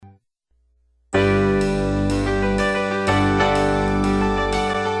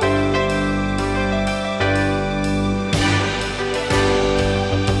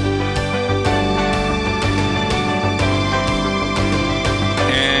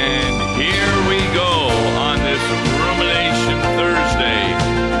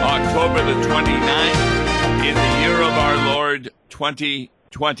29th in the year of our Lord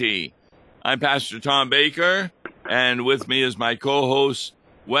 2020. I'm Pastor Tom Baker, and with me is my co-host,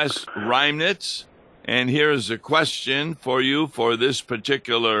 Wes Reimnitz. And here is a question for you for this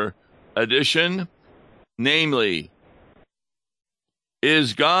particular edition. Namely,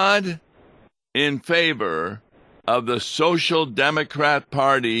 is God in favor of the Social Democrat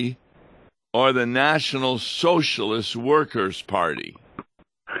Party or the National Socialist Workers' Party?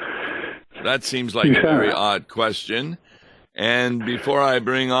 That seems like a very odd question. And before I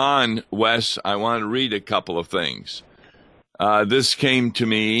bring on Wes, I want to read a couple of things. This came to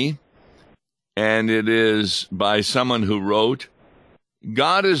me, and it is by someone who wrote,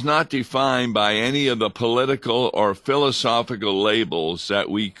 God is not defined by any of the political or philosophical labels that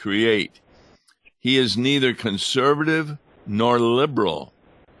we create. He is neither conservative nor liberal.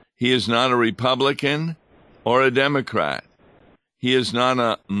 He is not a Republican or a Democrat. He is not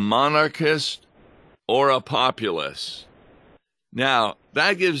a monarchist or a populist. Now,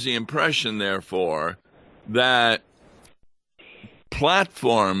 that gives the impression, therefore, that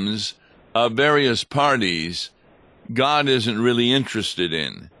platforms of various parties God isn't really interested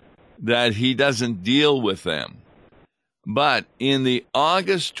in, that he doesn't deal with them. But in the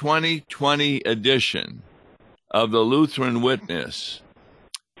August 2020 edition of the Lutheran Witness,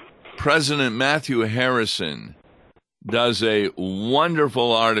 President Matthew Harrison does a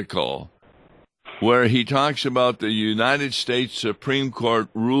wonderful article where he talks about the United States Supreme Court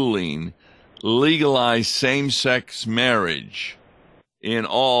ruling legalized same-sex marriage in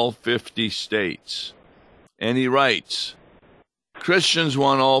all 50 states. And he writes, Christians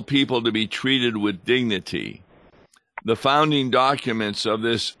want all people to be treated with dignity. The founding documents of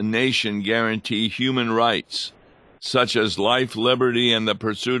this nation guarantee human rights, such as life, liberty, and the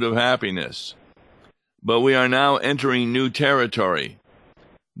pursuit of happiness. But we are now entering new territory.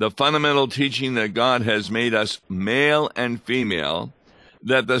 The fundamental teaching that God has made us male and female,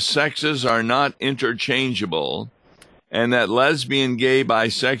 that the sexes are not interchangeable, and that lesbian, gay,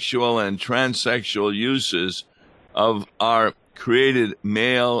 bisexual, and transsexual uses of our created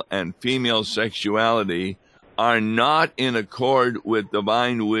male and female sexuality are not in accord with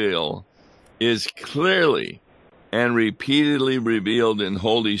divine will, is clearly and repeatedly revealed in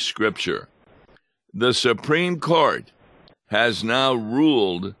Holy Scripture. The Supreme Court has now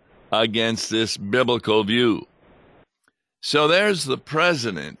ruled against this biblical view. So there's the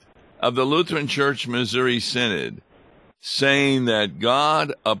president of the Lutheran Church Missouri Synod saying that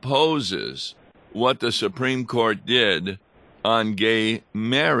God opposes what the Supreme Court did on gay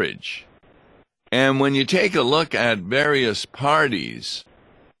marriage. And when you take a look at various parties,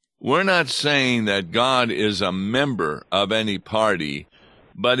 we're not saying that God is a member of any party,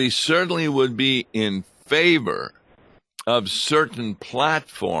 but he certainly would be in favor of certain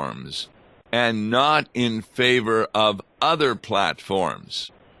platforms and not in favor of other platforms.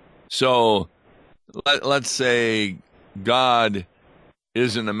 So let's say God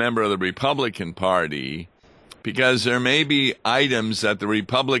isn't a member of the Republican Party because there may be items that the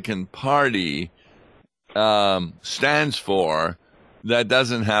Republican Party stands for that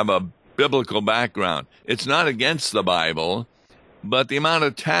doesn't have a biblical background. It's not against the Bible, but the amount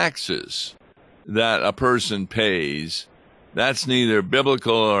of taxes that a person pays, that's neither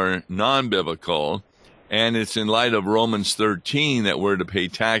biblical or non-biblical, and it's in light of Romans 13 that we're to pay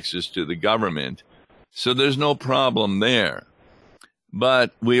taxes to the government. So there's no problem there.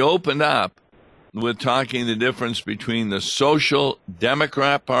 But we opened up with talking the difference between the Social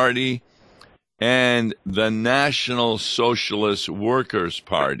Democrat Party and the National Socialist Workers'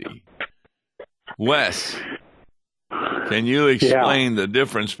 Party. Wes, can you explain the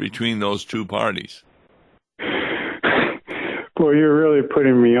difference between those two parties? Well, you're really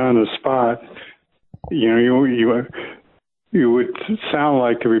putting me on the spot. You know, you would sound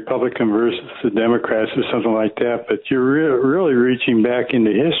like the Republican versus the Democrats or something like that, but you're really reaching back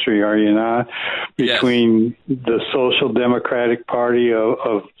into history, are you not? Between the Social Democratic Party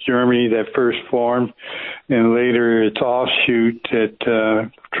of Germany that first formed, and later its offshoot that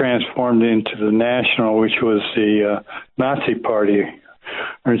transformed into the National, which was the Nazi Party.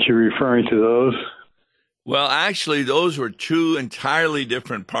 Aren't you referring to those? Well, actually, those were two entirely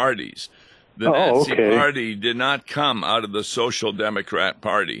different parties. The Nazi Party did not come out of the Social Democrat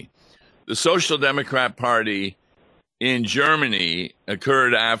Party. The Social Democrat Party in Germany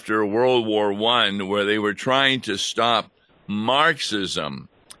occurred after World War I, where they were trying to stop Marxism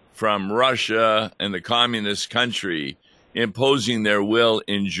from Russia and the communist country imposing their will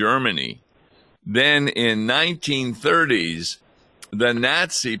in Germany. Then in 1930s, the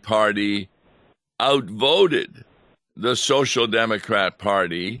Nazi Party outvoted the Social Democrat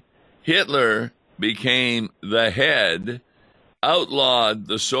Party, Hitler became the head, outlawed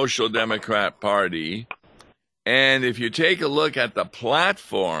the Social Democrat Party, and if you take a look at the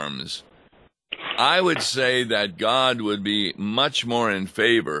platforms, I would say that God would be much more in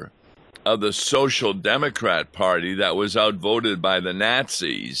favor of the Social Democrat Party that was outvoted by the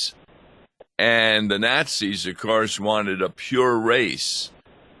Nazis. And the Nazis, of course, wanted a pure race,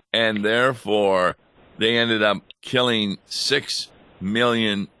 and therefore they ended up killing 6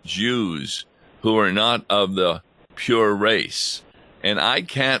 million Jews who are not of the pure race. And I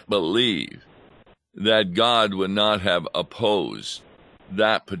can't believe that God would not have opposed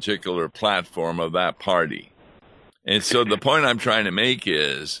that particular platform of that party. And so the point I'm trying to make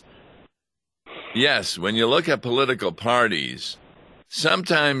is, yes, when you look at political parties,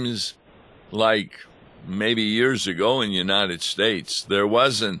 sometimes, like maybe years ago in the United States, there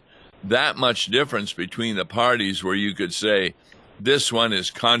wasn't that much difference between the parties where you could say, this one is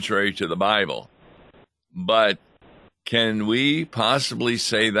contrary to the Bible. But can we possibly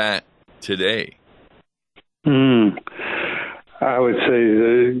say that today? I would say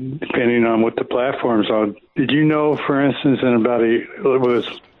that depending on what the platforms are. Did you know, for instance, I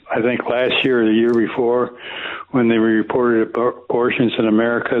think last year or the year before, when they reported abortions in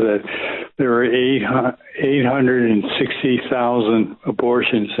America, that there were 860,000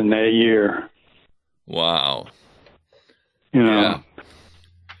 abortions in that year. Wow. You know. Yeah.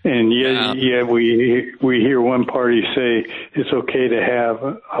 And yet we hear one party say it's okay to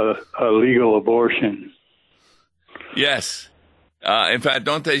have a legal abortion. Yes. In fact,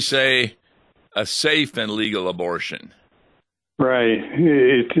 don't they say a safe and legal abortion? Right.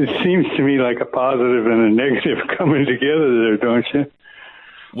 It seems to me like a positive and a negative coming together there, don't you?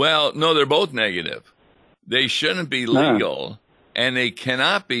 Well, no, they're both negative. They shouldn't be legal, and they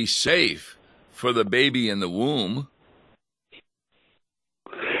cannot be safe for the baby in the womb.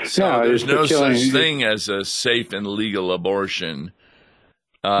 So there's no such thing as a safe and legal abortion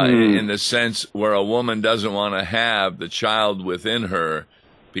in the sense where a woman doesn't want to have the child within her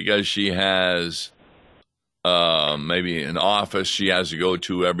because she has maybe an office she has to go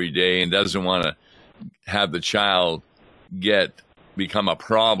to every day and doesn't want to have the child become a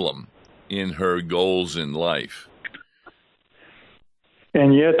problem in her goals in life.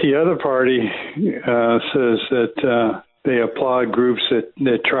 And yet the other party says that they applaud groups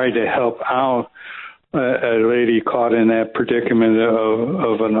that try to help out a lady caught in that predicament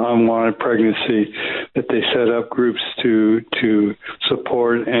of an unwanted pregnancy, that they set up groups to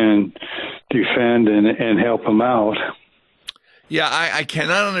support and defend and help them out. Yeah, I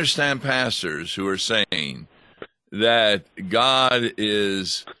cannot understand pastors who are saying that God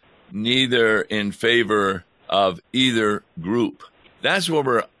is neither in favor of either group. That's what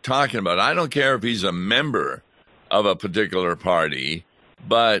we're talking about. I don't care if he's a member of a particular party,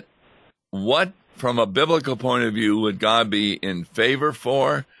 but what, from a biblical point of view, would God be in favor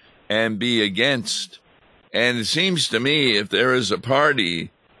for and be against? And it seems to me if there is a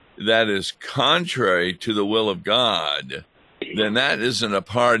party that is contrary to the will of God, then that isn't a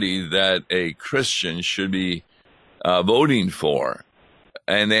party that a Christian should be voting for.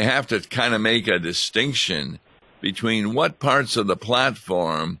 And they have to kind of make a distinction between what parts of the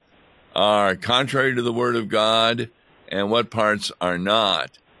platform are contrary to the Word of God and what parts are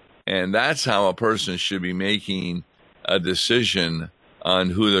not. And that's how a person should be making a decision on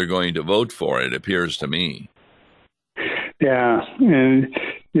who they're going to vote for, it appears to me. Yeah, and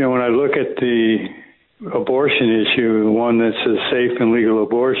when I look at the abortion issue, the one that says safe and legal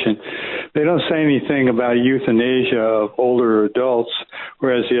abortion, they don't say anything about euthanasia of older adults,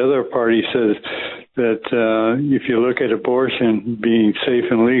 whereas the other party says that if you look at abortion being safe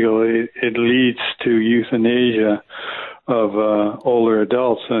and legal, it leads to euthanasia of older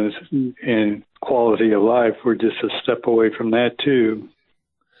adults, and quality of life. We're just a step away from that, too.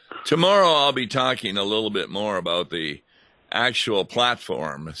 Tomorrow I'll be talking a little bit more about the actual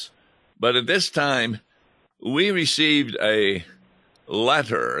platforms, but at this time, we received a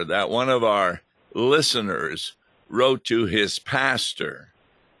letter that one of our listeners wrote to his pastor.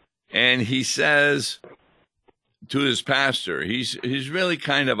 And he says to his pastor, he's really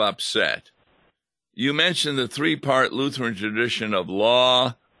kind of upset. You mentioned the three-part Lutheran tradition of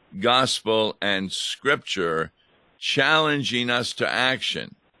law, gospel, and scripture challenging us to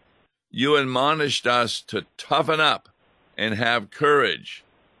action. You admonished us to toughen up and have courage.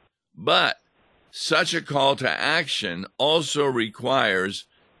 But such a call to action also requires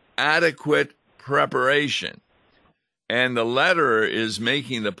adequate preparation. And the letterer is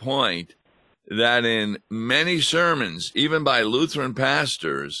making the point that in many sermons, even by Lutheran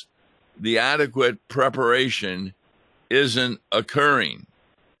pastors, the adequate preparation isn't occurring.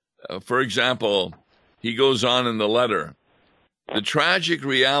 For example, he goes on in the letter, the tragic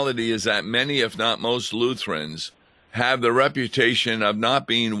reality is that many, if not most Lutherans, have the reputation of not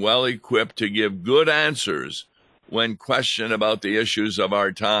being well equipped to give good answers when questioned about the issues of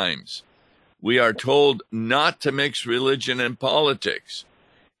our times. We are told not to mix religion and politics,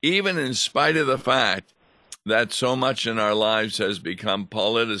 even in spite of the fact that so much in our lives has become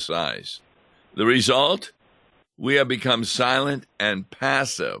politicized. The result? We have become silent and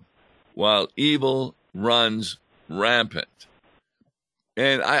passive while evil runs rampant.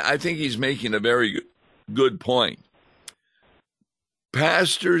 And I think he's making a very good point.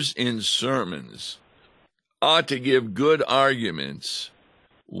 Pastors in sermons ought to give good arguments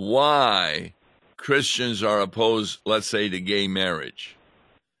why Christians are opposed, let's say, to gay marriage.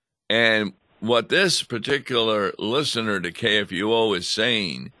 And what this particular listener to KFUO is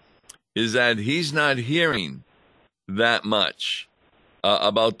saying is that he's not hearing that much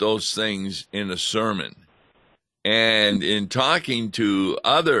about those things in a sermon. And in talking to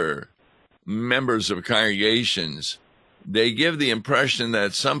other members of congregations, they give the impression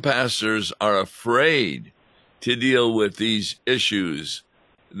that some pastors are afraid to deal with these issues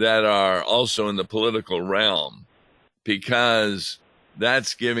that are also in the political realm, because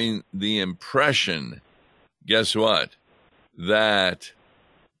that's giving the impression, guess what, that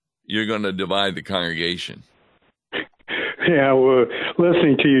you're going to divide the congregation. Yeah, well,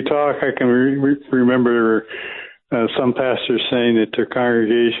 listening to you talk, I can remember some pastors saying that their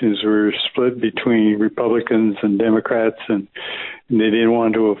congregations were split between Republicans and Democrats, and they didn't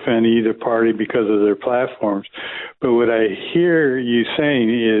want to offend either party because of their platforms. But what I hear you saying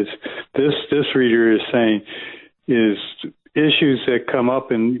is, this reader is saying, is issues that come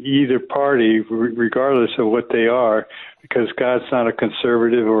up in either party, regardless of what they are, because God's not a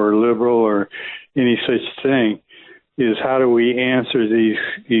conservative or a liberal or any such thing, is how do we answer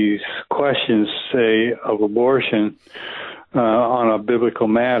these questions, say, of abortion on a biblical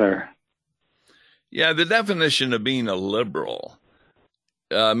matter? Yeah, the definition of being a liberal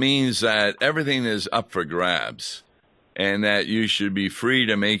means that everything is up for grabs and that you should be free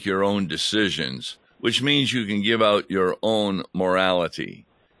to make your own decisions, which means you can give out your own morality.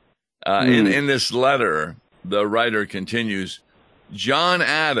 In this letter, the writer continues, John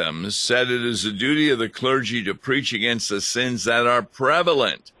Adams said it is the duty of the clergy to preach against the sins that are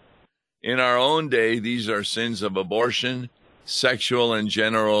prevalent. In our own day, these are sins of abortion, sexual and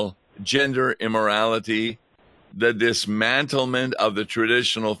gender immorality, the dismantlement of the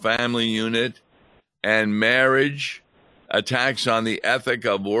traditional family unit and marriage, attacks on the ethic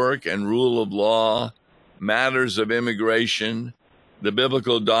of work and rule of law, matters of immigration, the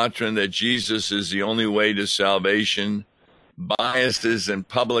biblical doctrine that Jesus is the only way to salvation, biases in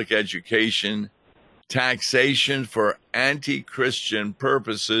public education, taxation for anti-Christian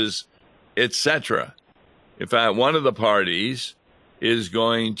purposes, etc. In fact, one of the parties is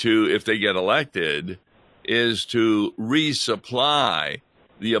going to, if they get elected, is to resupply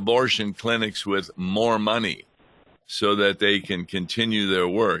the abortion clinics with more money so that they can continue their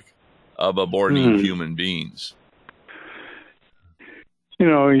work of aborting human beings. You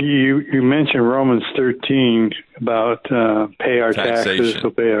know, you mentioned Romans 13 about pay our taxes,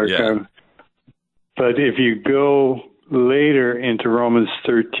 obey our government. But if you go later into Romans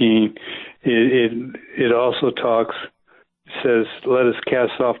 13, it also says, let us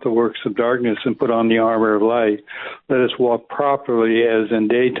cast off the works of darkness and put on the armor of light. Let us walk properly as in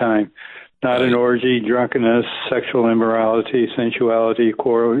daytime, not in orgy, drunkenness, sexual immorality, sensuality,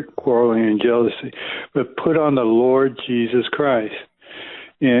 quarreling, and jealousy, but put on the Lord Jesus Christ.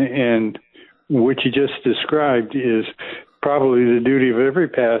 And what you just described is probably the duty of every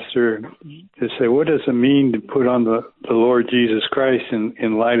pastor to say, what does it mean to put on the Lord Jesus Christ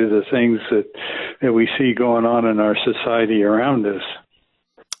in light of the things that we see going on in our society around us?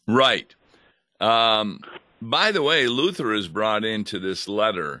 Right. By the way, Luther is brought into this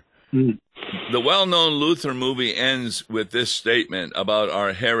letter. The well-known Luther movie ends with this statement about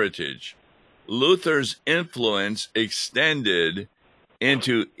our heritage. Luther's influence extended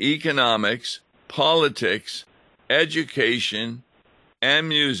into economics, politics, education, and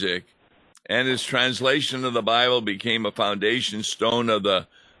music, and his translation of the Bible became a foundation stone of the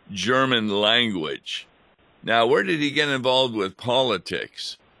German language. Now, where did he get involved with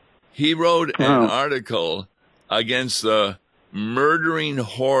politics? He wrote an article against the murdering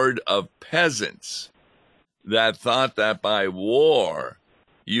horde of peasants that thought that by war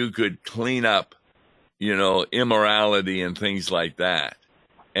you could clean up, immorality and things like that.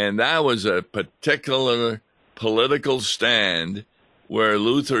 And that was a particular political stand where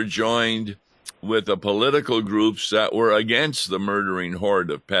Luther joined with the political groups that were against the murdering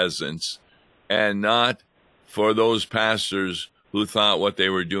horde of peasants, and not for those pastors who thought what they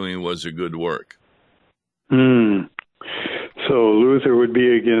were doing was a good work. Hmm. So Luther would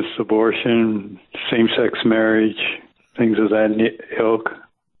be against abortion, same-sex marriage, things of that ilk.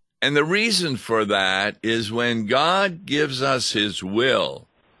 And the reason for that is when God gives us his will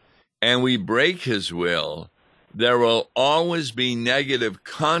and we break his will, there will always be negative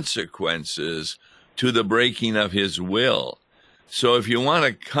consequences to the breaking of his will. So if you want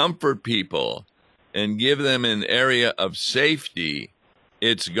to comfort people and give them an area of safety,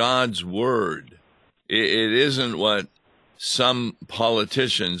 it's God's word. It isn't what some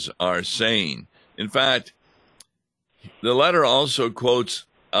politicians are saying. In fact, the letter also quotes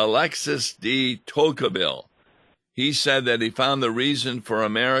Alexis de Tocqueville. He said that he found the reason for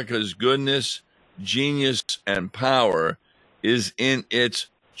America's goodness, genius, and power is in its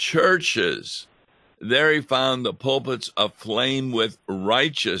churches. There he found the pulpits aflame with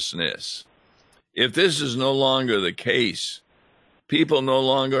righteousness. If this is no longer the case, people no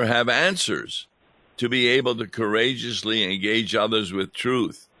longer have answers to be able to courageously engage others with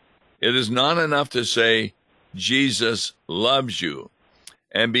truth. It is not enough to say, Jesus loves you,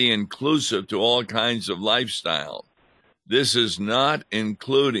 and be inclusive to all kinds of lifestyle. This is not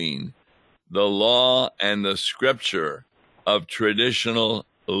including the law and the scripture of traditional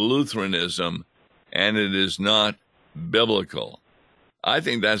Lutheranism, and it is not biblical. I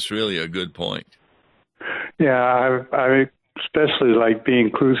think that's really a good point. Yeah, I especially like being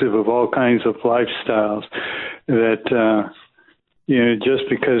inclusive of all kinds of lifestyles. That just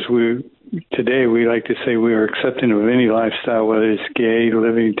because today we like to say we are accepting of any lifestyle, whether it's gay,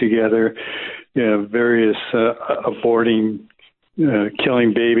 living together, various aborting,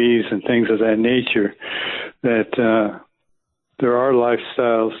 killing babies, and things of that nature. That there are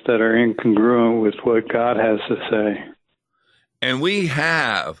lifestyles that are incongruent with what God has to say. And we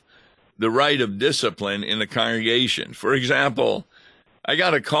have the right of discipline in the congregation. For example, I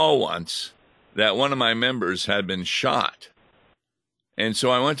got a call once that one of my members had been shot. And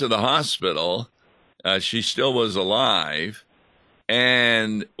so I went to the hospital. She still was alive.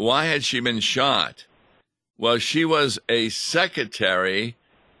 And why had she been shot? Well, she was a secretary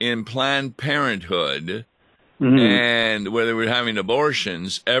in Planned Parenthood, and where they were having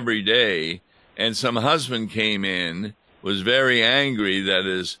abortions every day. And some husband came in, was very angry that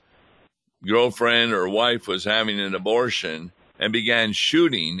his girlfriend or wife was having an abortion, and began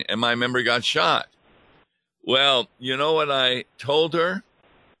shooting, and my member got shot. Well, you know what I told her?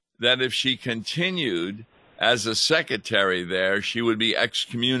 That if she continued as a secretary there, she would be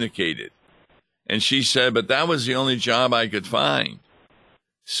excommunicated. And she said, but that was the only job I could find.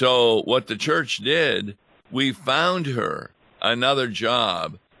 So what the church did, we found her another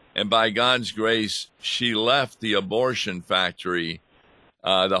job, and by God's grace, she left the abortion factory,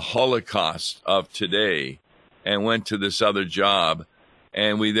 the Holocaust of today, and went to this other job,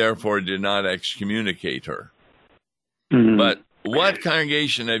 and we therefore did not excommunicate her. Mm-hmm. But what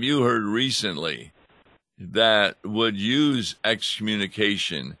congregation have you heard recently that would use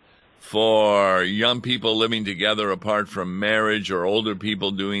excommunication for young people living together apart from marriage, or older people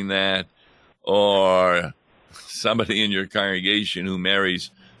doing that, or somebody in your congregation who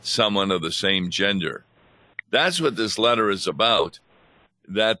marries someone of the same gender? That's what this letter is about.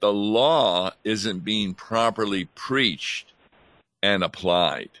 That the law isn't being properly preached and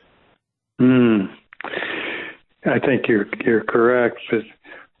applied. I think you're correct.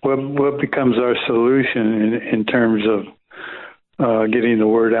 But what becomes our solution in terms of getting the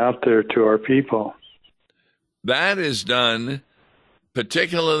word out there to our people? That is done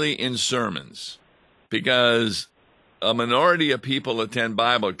particularly in sermons, because a minority of people attend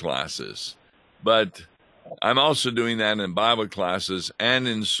Bible classes, but I'm also doing that in Bible classes and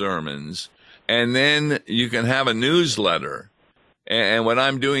in sermons. And then you can have a newsletter. And what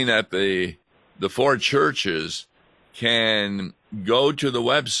I'm doing at the four churches can go to the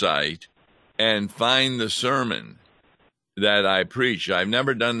website and find the sermon that I preach. I've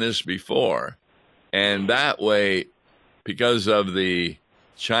never done this before. And that way, because of the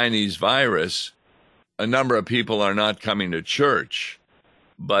Chinese virus, a number of people are not coming to church.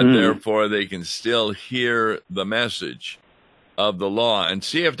 But therefore they can still hear the message of the law. And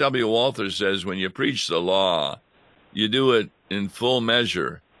C.F.W. Walther says when you preach the law, you do it in full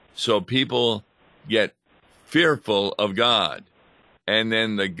measure, so people get fearful of God. And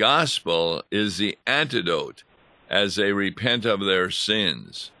then the gospel is the antidote as they repent of their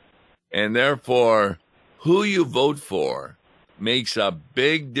sins. And therefore, who you vote for makes a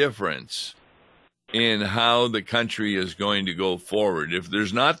big difference in how the country is going to go forward. If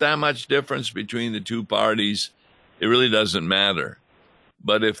there's not that much difference between the two parties, it really doesn't matter.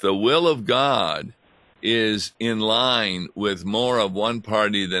 But if the will of God is in line with more of one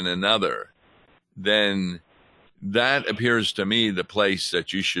party than another, then that appears to me the place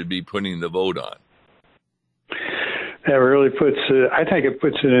that you should be putting the vote on. That really puts it, I think it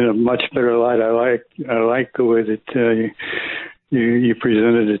puts it in a much better light. I like the way that you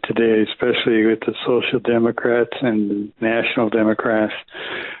presented it today, especially with the Social Democrats and the National Democrats.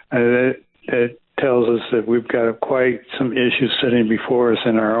 That tells us that we've got quite some issues sitting before us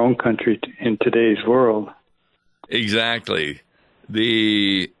in our own country in today's world. Exactly.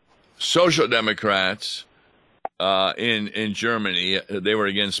 The Social Democrats in Germany, they were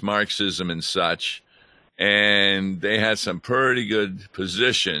against Marxism and such, and they had some pretty good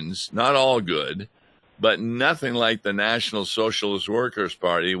positions, not all good, but nothing like the National Socialist Workers'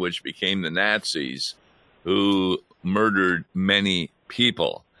 Party, which became the Nazis, who murdered many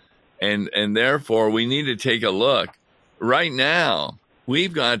people. And therefore, we need to take a look. Right now,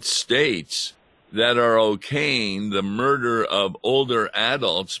 we've got states that are okaying the murder of older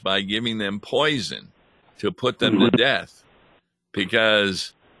adults by giving them poison to put them to death.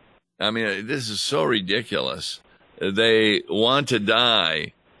 Because, I mean, this is so ridiculous. They want to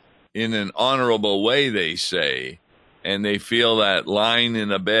die in an honorable way, they say, and they feel that lying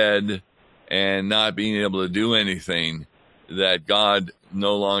in a bed and not being able to do anything, that God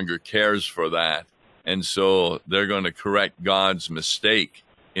no longer cares for that. And so they're going to correct God's mistake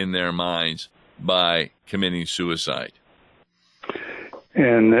in their minds by committing suicide.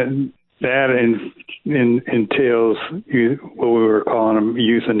 And that entails what we were calling them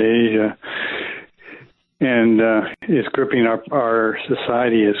euthanasia, and it's gripping our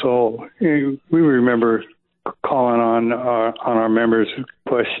society as a whole. We remember calling on our members,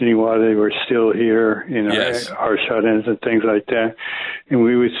 questioning why they were still here, Yes. Our shut-ins and things like that. And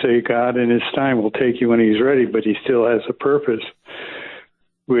we would say, God in His time will take you when He's ready, but He still has a purpose,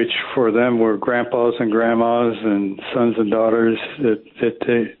 which for them were grandpas and grandmas and sons and daughters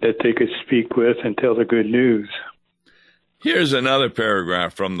that they could speak with and tell the good news. Here's another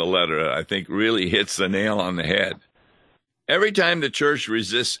paragraph from the letter that I think really hits the nail on the head. Every time the church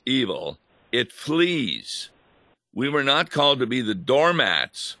resists evil, it flees. We were not called to be the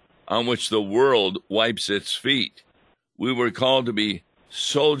doormats on which the world wipes its feet. We were called to be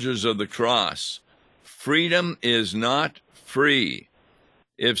soldiers of the cross. Freedom is not free.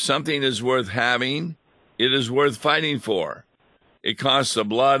 If something is worth having, it is worth fighting for. It costs the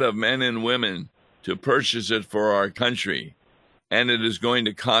blood of men and women to purchase it for our country, and it is going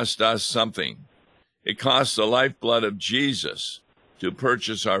to cost us something. It costs the lifeblood of Jesus to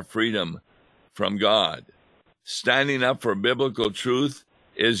purchase our freedom from God. Standing up for biblical truth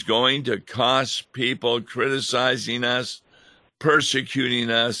is going to cost people criticizing us,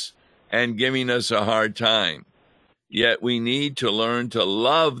 persecuting us, and giving us a hard time. Yet we need to learn to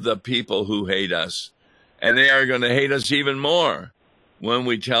love the people who hate us, and they are going to hate us even more when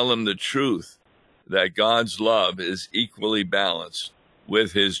we tell them the truth, that God's love is equally balanced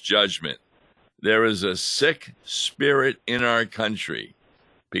with His judgment. There is a sick spirit in our country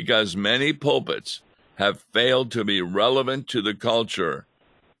because many pulpits have failed to be relevant to the culture,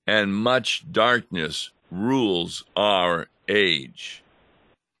 and much darkness rules our age.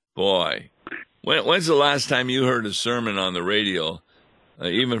 Boy, when's the last time you heard a sermon on the radio,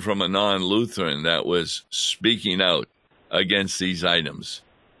 even from a non-Lutheran, that was speaking out against these items?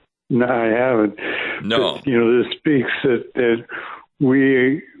 No, I haven't. No. But, this speaks that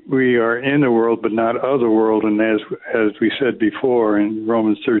we are in the world, but not of the world. And as we said before in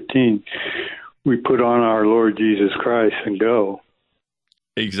Romans 13, we put on our Lord Jesus Christ and go.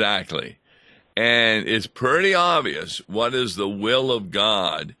 Exactly. And it's pretty obvious what is the will of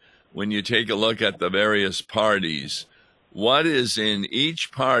God when you take a look at the various parties. What is in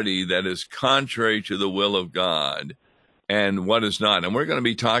each party that is contrary to the will of God and what is not? And we're going to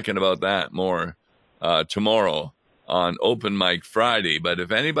be talking about that more tomorrow on Open Mic Friday. But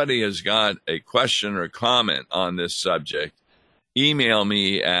if anybody has got a question or comment on this subject, email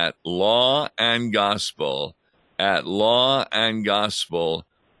me at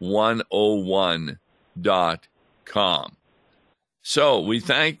lawandgospel@lawandgospel101.com. So we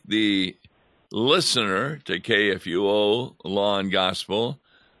thank the listener to KFUO Law and Gospel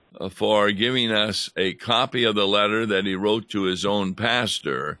for giving us a copy of the letter that he wrote to his own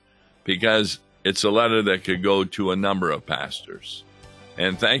pastor, because it's a letter that could go to a number of pastors.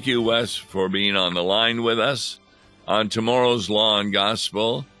 And thank you, Wes, for being on the line with us. On tomorrow's Law and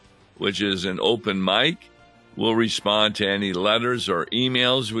Gospel, which is an open mic, we'll respond to any letters or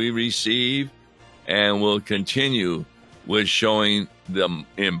emails we receive, and we'll continue with showing the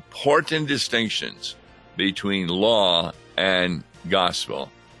important distinctions between law and gospel.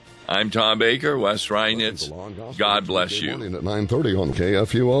 I'm Tom Baker, Wes Reinitz. God bless you. Morning at 9:30 on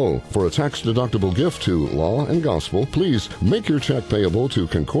KFUO. For a tax-deductible gift to Law and Gospel, please make your check payable to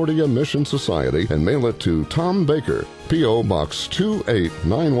Concordia Mission Society and mail it to Tom Baker, P.O. Box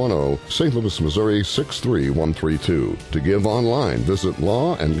 28910, St. Louis, Missouri 63132. To give online, visit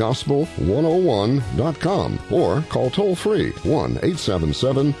lawandgospel101.com or call toll-free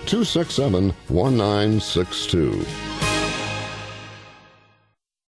 1-877-267-1962.